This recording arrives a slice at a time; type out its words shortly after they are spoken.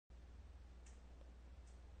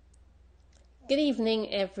Good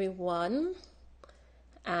evening, everyone,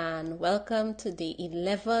 and welcome to day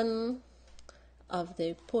 11 of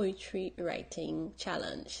the Poetry Writing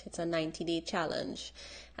Challenge. It's a 90-day challenge,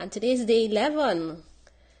 and today's day 11.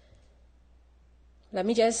 Let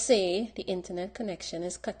me just say the internet connection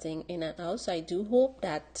is cutting in and out, so I do hope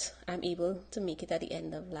that I'm able to make it at the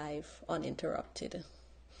end of live uninterrupted.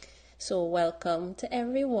 So welcome to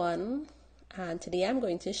everyone. And today I'm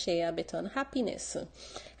going to share a bit on happiness,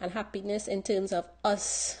 and happiness in terms of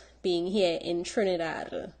us being here in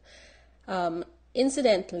Trinidad.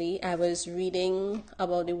 Incidentally, I was reading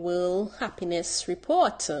about the World Happiness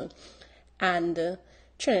Report, and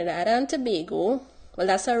Trinidad and Tobago, well,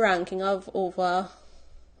 that's a ranking of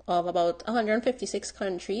about 156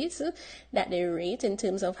 countries that they rate in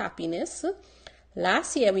terms of happiness.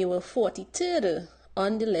 Last year we were 43rd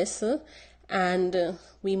on the list, and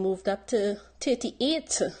we moved up to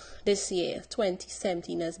 38 this year,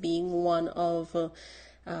 2017, as being one of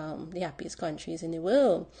the happiest countries in the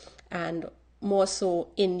world, and more so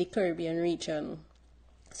in the Caribbean region.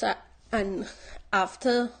 So, and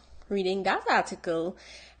after reading that article,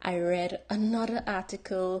 I read another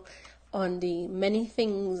article on the many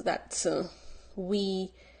things that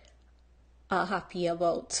we are happy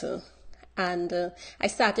about. And I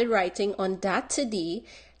started writing on that today.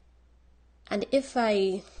 And if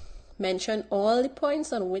I mention all the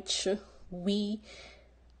points on which the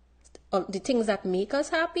things that make us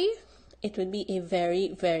happy, it would be a very,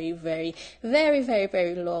 very, very, very, very,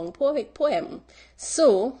 very long poem.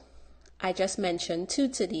 So I just mentioned two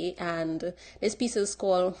today, and this piece is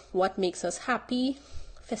called What Makes Us Happy,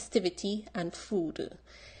 Festivity and Food.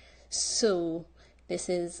 So this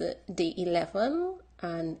is day 11,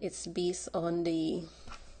 and it's based on the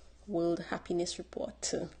World Happiness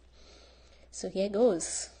Report. So here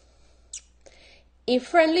goes. A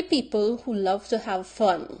friendly people who love to have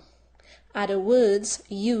fun are the words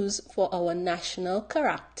used for our national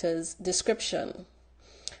character's description.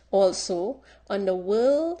 Also, on the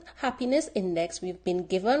World Happiness Index, we've been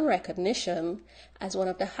given recognition as one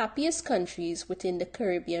of the happiest countries within the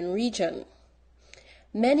Caribbean region.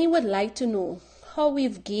 Many would like to know how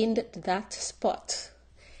we've gained that spot,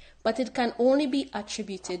 but it can only be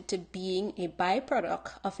attributed to being a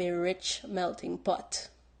byproduct of a rich melting pot.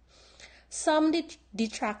 Some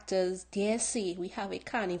detractors dare say we have a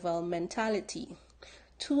carnival mentality.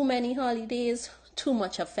 Too many holidays, too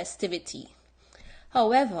much of festivity.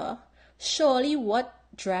 However, surely what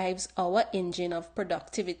drives our engine of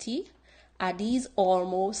productivity are these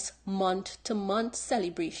almost month-to-month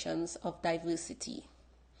celebrations of diversity.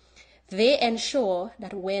 They ensure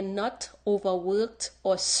that we're not overworked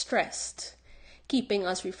or stressed, keeping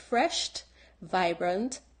us refreshed,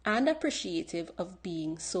 vibrant, and appreciative of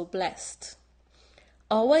being so blessed.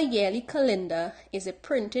 Our yearly calendar is a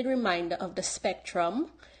printed reminder of the spectrum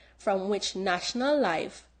from which national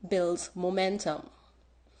life builds momentum.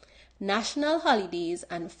 National holidays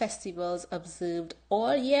and festivals observed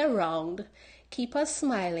all year round keep us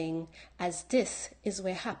smiling, as this is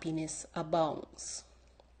where happiness abounds.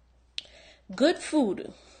 Good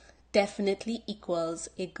food definitely equals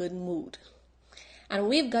a good mood. And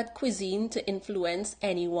we've got cuisine to influence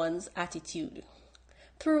anyone's attitude.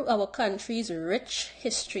 Through our country's rich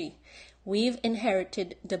history, we've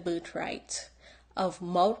inherited the birthright of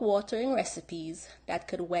mouth-watering recipes that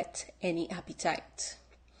could whet any appetite.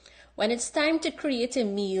 When it's time to create a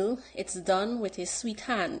meal, it's done with a sweet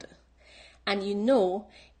hand. And you know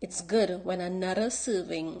it's good when another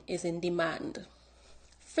serving is in demand.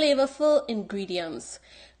 Flavorful ingredients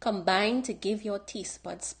combine to give your taste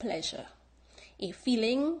buds pleasure, a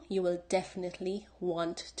feeling you will definitely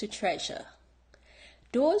want to treasure.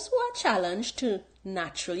 Those who are challenged to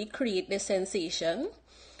naturally create the sensation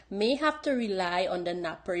may have to rely on the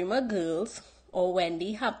Naparima girls or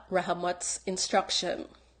Wendy Rahamat's instruction.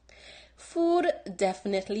 Food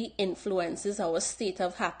definitely influences our state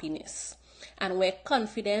of happiness, and we're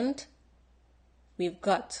confident we've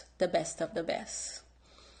got the best of the best.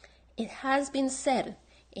 It has been said,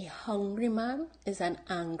 a hungry man is an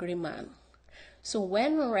angry man. So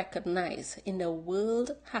when recognized in the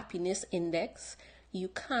World Happiness Index, you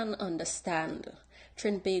can understand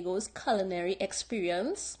Trinbago's culinary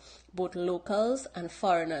experience, both locals and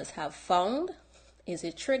foreigners have found, is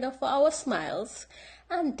a trigger for our smiles,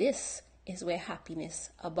 and this is where happiness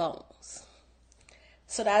abounds.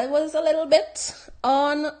 So that was a little bit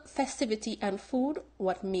on festivity and food,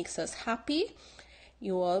 what makes us happy.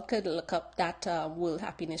 You all could look up that World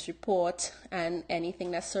Happiness Report and anything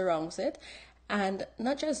that surrounds it. And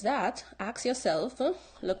not just that, ask yourself,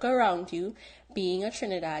 look around you, being a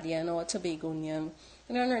Trinidadian or a Tobagonian,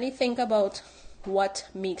 and really think about what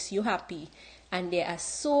makes you happy. And there are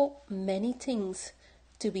so many things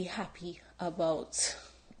to be happy about.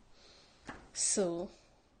 So,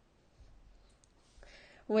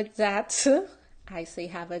 with that, I say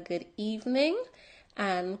have a good evening,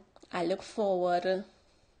 and I look forward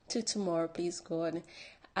to tomorrow, please God.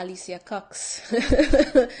 Alicia Cox,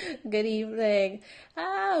 good evening.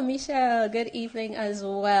 Michelle, good evening as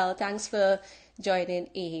well. Thanks for joining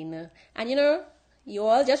in. And you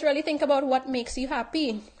all just really think about what makes you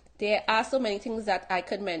happy. There are so many things that I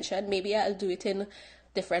could mention. Maybe I'll do it in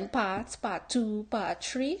different parts, part 2, part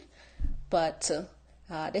 3. But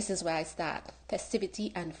this is where I start.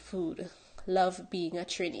 Festivity and food. Love being a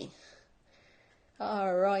Trini. Oh,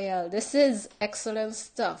 Royal, this is excellent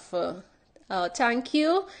stuff. Thank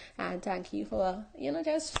you, and thank you for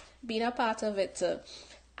just being a part of it.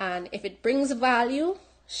 And if it brings value,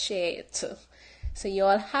 share it. So you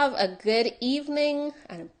all have a good evening,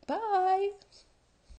 and bye.